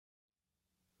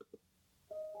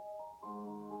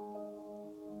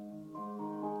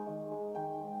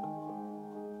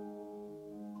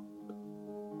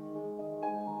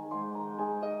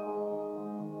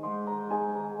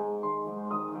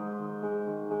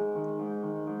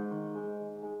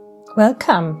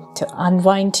Welcome to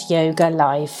Unwind Yoga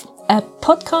Live, a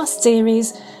podcast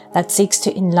series that seeks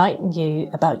to enlighten you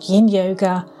about yin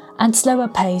yoga and slower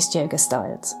paced yoga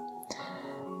styles.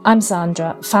 I'm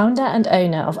Sandra, founder and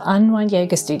owner of Unwind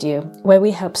Yoga Studio, where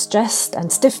we help stressed and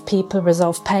stiff people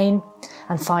resolve pain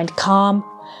and find calm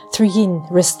through yin,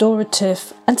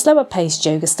 restorative and slower paced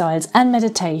yoga styles and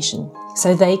meditation,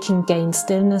 so they can gain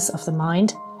stillness of the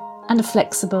mind and a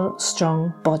flexible,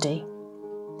 strong body.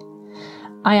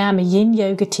 I am a yin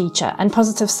yoga teacher and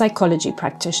positive psychology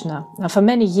practitioner. Now, for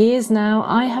many years now,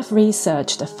 I have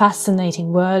researched the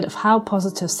fascinating world of how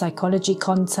positive psychology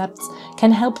concepts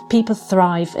can help people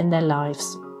thrive in their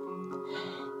lives.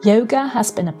 Yoga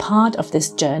has been a part of this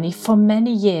journey for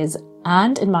many years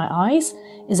and, in my eyes,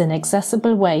 is an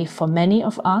accessible way for many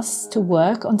of us to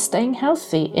work on staying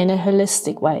healthy in a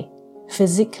holistic way,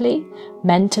 physically,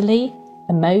 mentally,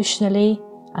 emotionally,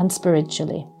 and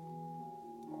spiritually.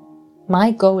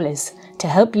 My goal is to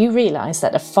help you realize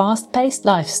that a fast-paced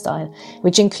lifestyle,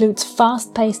 which includes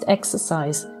fast-paced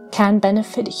exercise, can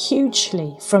benefit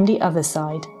hugely from the other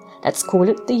side. Let's call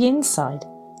it the yin side.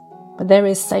 But there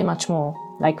is so much more,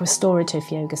 like restorative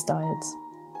yoga styles.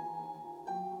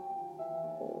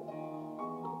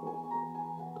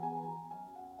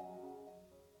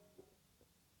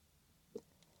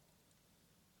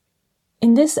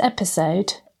 In this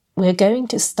episode, we're going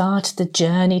to start the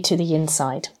journey to the yin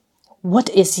side.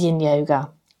 What is yin yoga?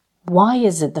 Why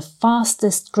is it the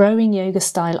fastest growing yoga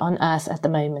style on earth at the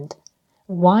moment?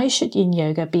 Why should yin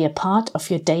yoga be a part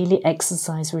of your daily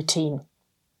exercise routine?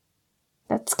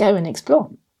 Let's go and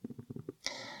explore.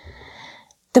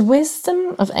 The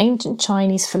wisdom of ancient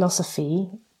Chinese philosophy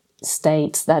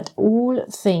states that all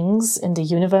things in the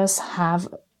universe have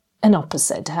an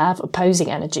opposite, have opposing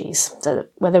energies. So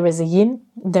where there is a yin,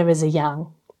 there is a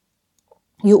yang.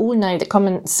 You all know the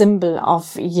common symbol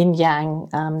of yin-yang,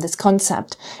 this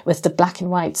concept with the black and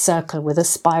white circle with a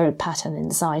spiral pattern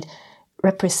inside,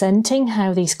 representing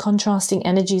how these contrasting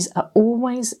energies are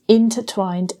always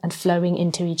intertwined and flowing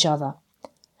into each other.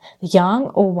 The yang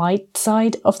or white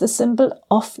side of the symbol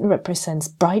often represents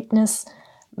brightness,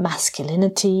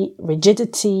 masculinity,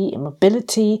 rigidity,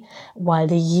 immobility, while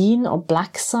the yin or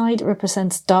black side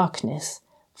represents darkness,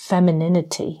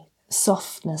 femininity,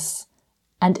 softness,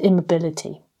 and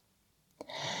immobility.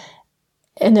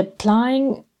 In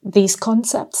applying these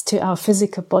concepts to our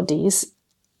physical bodies,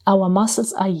 our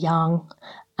muscles are yang,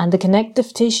 and the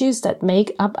connective tissues that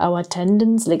make up our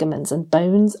tendons, ligaments, and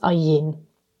bones are yin.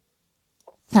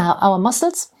 Now, our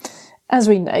muscles, as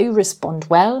we know, respond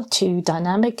well to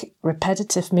dynamic,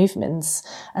 repetitive movements.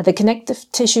 The connective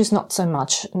tissues not so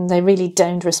much. They really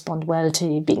don't respond well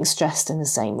to being stressed in the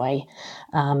same way,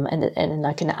 in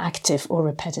like an active or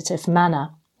repetitive manner.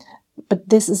 But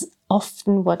this is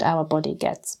often what our body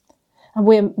gets. And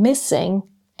we're missing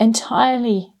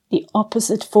entirely the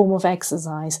opposite form of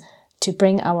exercise to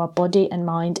bring our body and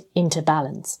mind into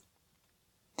balance.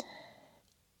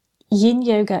 Yin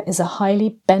yoga is a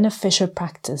highly beneficial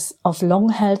practice of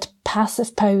long-held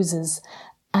passive poses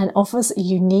and offers a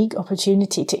unique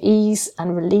opportunity to ease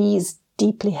and release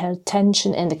deeply held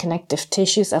tension in the connective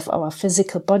tissues of our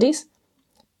physical bodies,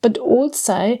 but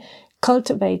also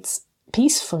cultivates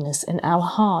peacefulness in our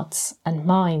hearts and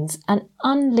minds and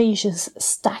unleashes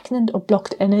stagnant or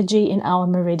blocked energy in our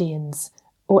meridians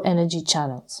or energy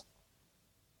channels.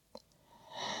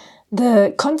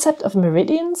 The concept of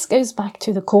meridians goes back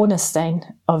to the cornerstone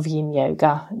of yin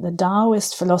yoga, the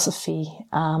Taoist philosophy,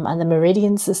 and the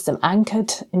meridian system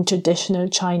anchored in traditional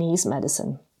Chinese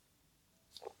medicine.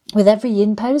 With every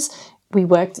yin pose, we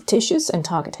work the tissues and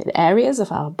targeted areas of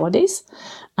our bodies,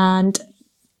 and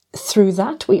through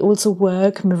that we also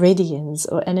work meridians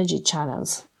or energy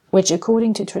channels, which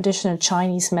according to traditional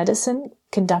Chinese medicine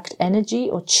conduct energy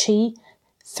or qi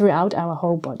throughout our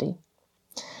whole body.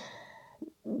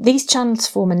 These channels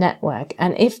form a network,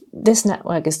 and if this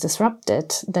network is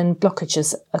disrupted, then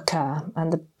blockages occur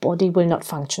and the body will not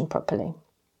function properly.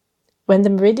 When the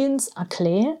meridians are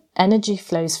clear, energy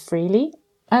flows freely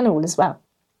and all is well.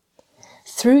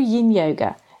 Through yin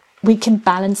yoga, we can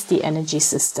balance the energy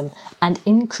system and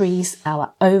increase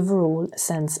our overall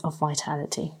sense of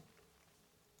vitality.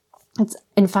 It's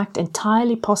in fact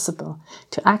entirely possible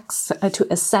to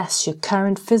assess your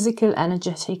current physical,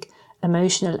 energetic,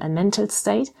 emotional and mental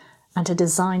state and to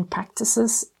design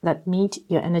practices that meet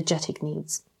your energetic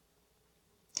needs.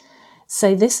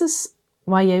 So this is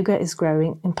why yoga is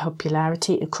growing in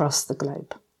popularity across the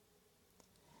globe.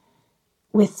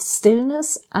 With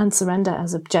stillness and surrender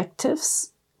as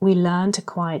objectives, we learn to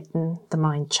quieten the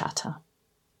mind chatter.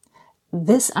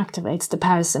 This activates the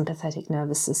parasympathetic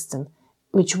nervous system,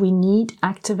 which we need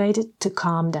activated to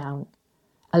calm down.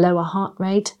 A lower heart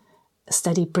rate,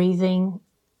 steady breathing,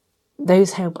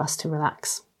 those help us to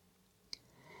relax.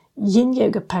 Yin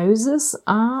yoga poses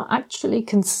are actually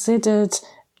considered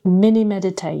mini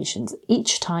meditations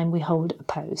each time we hold a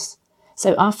pose.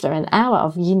 So after an hour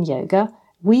of yin yoga,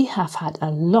 we have had a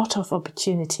lot of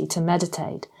opportunity to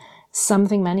meditate,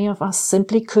 something many of us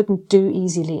simply couldn't do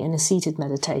easily in a seated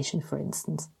meditation, for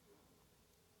instance.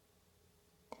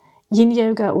 Yin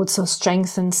yoga also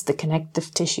strengthens the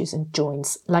connective tissues and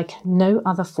joints like no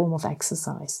other form of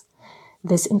exercise.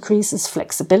 This increases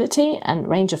flexibility and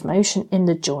range of motion in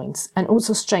the joints and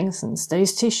also strengthens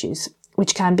those tissues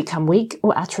which can become weak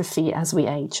or atrophy as we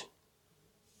age.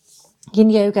 Yin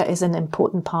yoga is an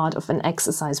important part of an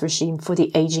exercise regime for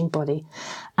the aging body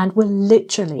and will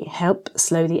literally help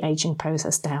slow the aging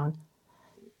process down.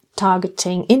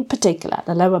 Targeting in particular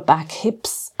the lower back,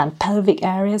 hips and pelvic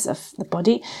areas of the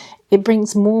body, it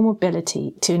brings more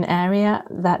mobility to an area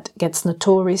that gets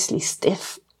notoriously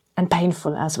stiff and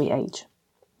painful as we age.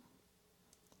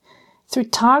 Through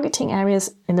targeting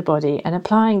areas in the body and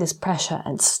applying this pressure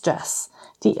and stress,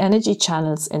 the energy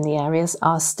channels in the areas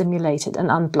are stimulated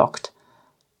and unblocked.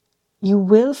 You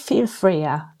will feel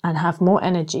freer and have more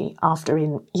energy after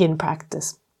yin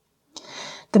practice.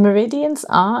 The meridians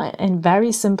are, in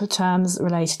very simple terms,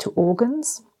 related to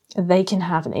organs. They can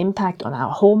have an impact on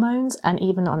our hormones and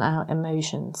even on our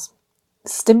emotions.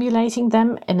 Stimulating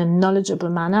them in a knowledgeable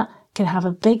manner can have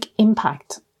a big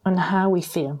impact on how we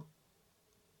feel.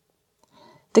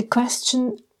 The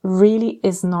question really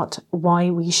is not why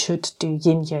we should do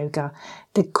yin yoga.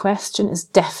 The question is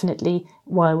definitely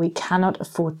why we cannot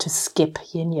afford to skip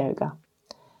yin yoga.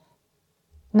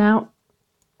 Now,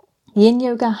 yin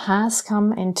yoga has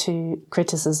come into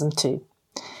criticism too.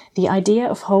 The idea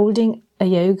of holding a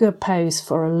yoga pose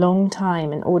for a long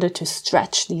time in order to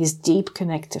stretch these deep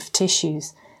connective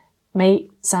tissues may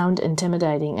sound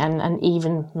intimidating and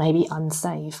even maybe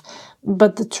unsafe.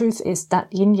 But the truth is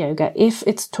that yin yoga, if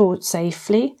it's taught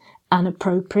safely and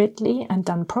appropriately and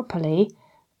done properly,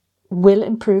 will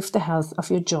improve the health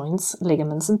of your joints,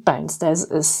 ligaments and bones.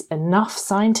 There's enough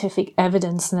scientific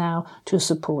evidence now to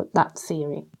support that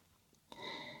theory.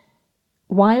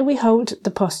 While we hold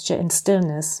the posture in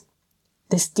stillness,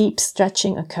 this deep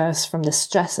stretching occurs from the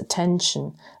stress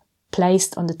attention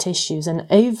placed on the tissues, and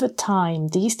over time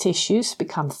these tissues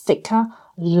become thicker,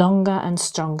 longer and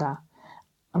stronger.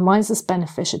 And why is this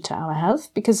beneficial to our health?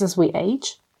 Because as we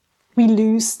age, we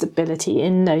lose stability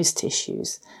in those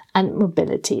tissues and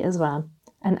mobility as well,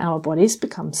 and our bodies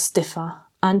become stiffer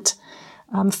and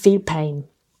feel pain,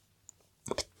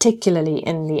 particularly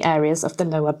in the areas of the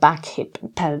lower back, hip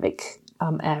and pelvic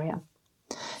area.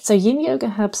 So yin yoga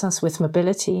helps us with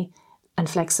mobility and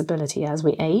flexibility as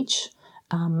we age,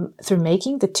 through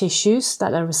making the tissues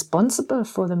that are responsible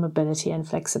for the mobility and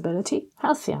flexibility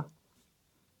healthier.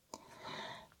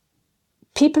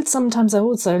 People sometimes are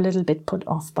also a little bit put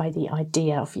off by the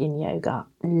idea of yin yoga.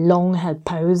 Long held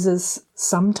poses,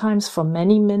 sometimes for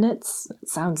many minutes,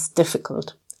 sounds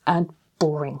difficult and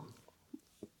boring.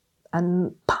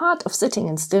 And part of sitting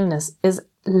in stillness is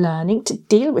learning to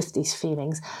deal with these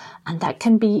feelings, and that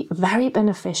can be very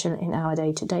beneficial in our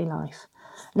day-to-day life.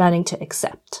 Learning to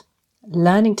accept,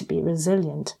 learning to be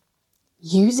resilient,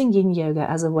 using yin yoga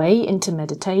as a way into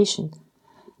meditation.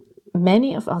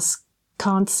 Many of us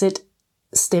can't sit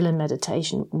still in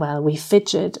meditation. Well, we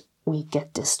fidget, we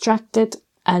get distracted,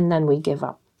 and then we give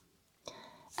up.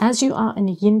 As you are in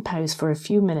a yin pose for a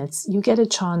few minutes, you get a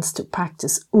chance to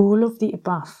practice all of the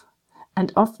above,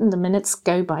 and often the minutes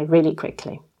go by really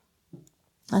quickly.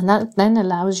 And that then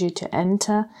allows you to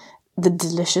enter the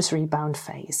delicious rebound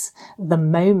phase, the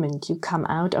moment you come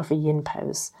out of a yin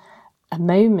pose, a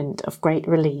moment of great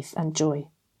relief and joy.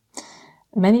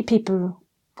 Many people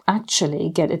actually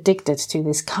get addicted to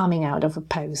this coming out of a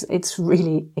pose. It's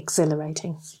really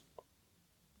exhilarating.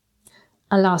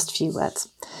 A last few words.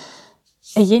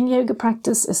 A yin yoga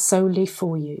practice is solely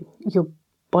for you. Your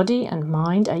body and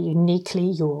mind are uniquely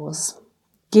yours.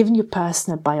 Given your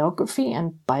personal biography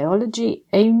and biology,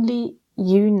 only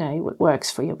you know what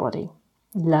works for your body.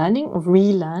 Learning or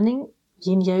relearning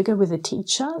yin yoga with a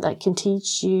teacher that can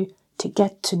teach you to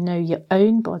get to know your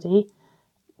own body,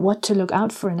 what to look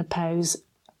out for in a pose,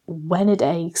 when it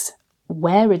aches,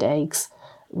 where it aches,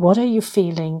 what are you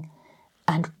feeling,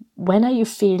 and when are you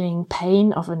feeling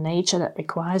pain of a nature that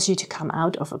requires you to come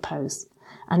out of a pose.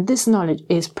 And this knowledge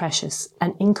is precious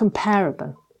and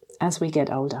incomparable as we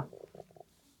get older.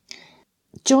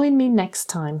 Join me next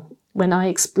time when I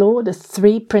explore the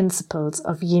 3 principles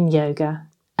of yin yoga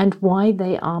and why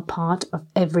they are part of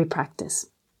every practice.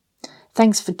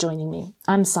 Thanks for joining me.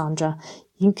 I'm Sandra.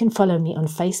 You can follow me on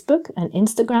Facebook and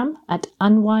Instagram at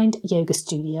Unwind Yoga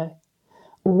Studio.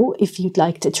 Or if you'd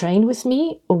like to train with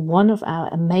me or one of our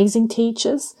amazing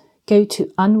teachers, go to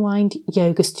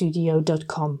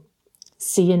unwindyogastudio.com.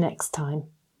 See you next time.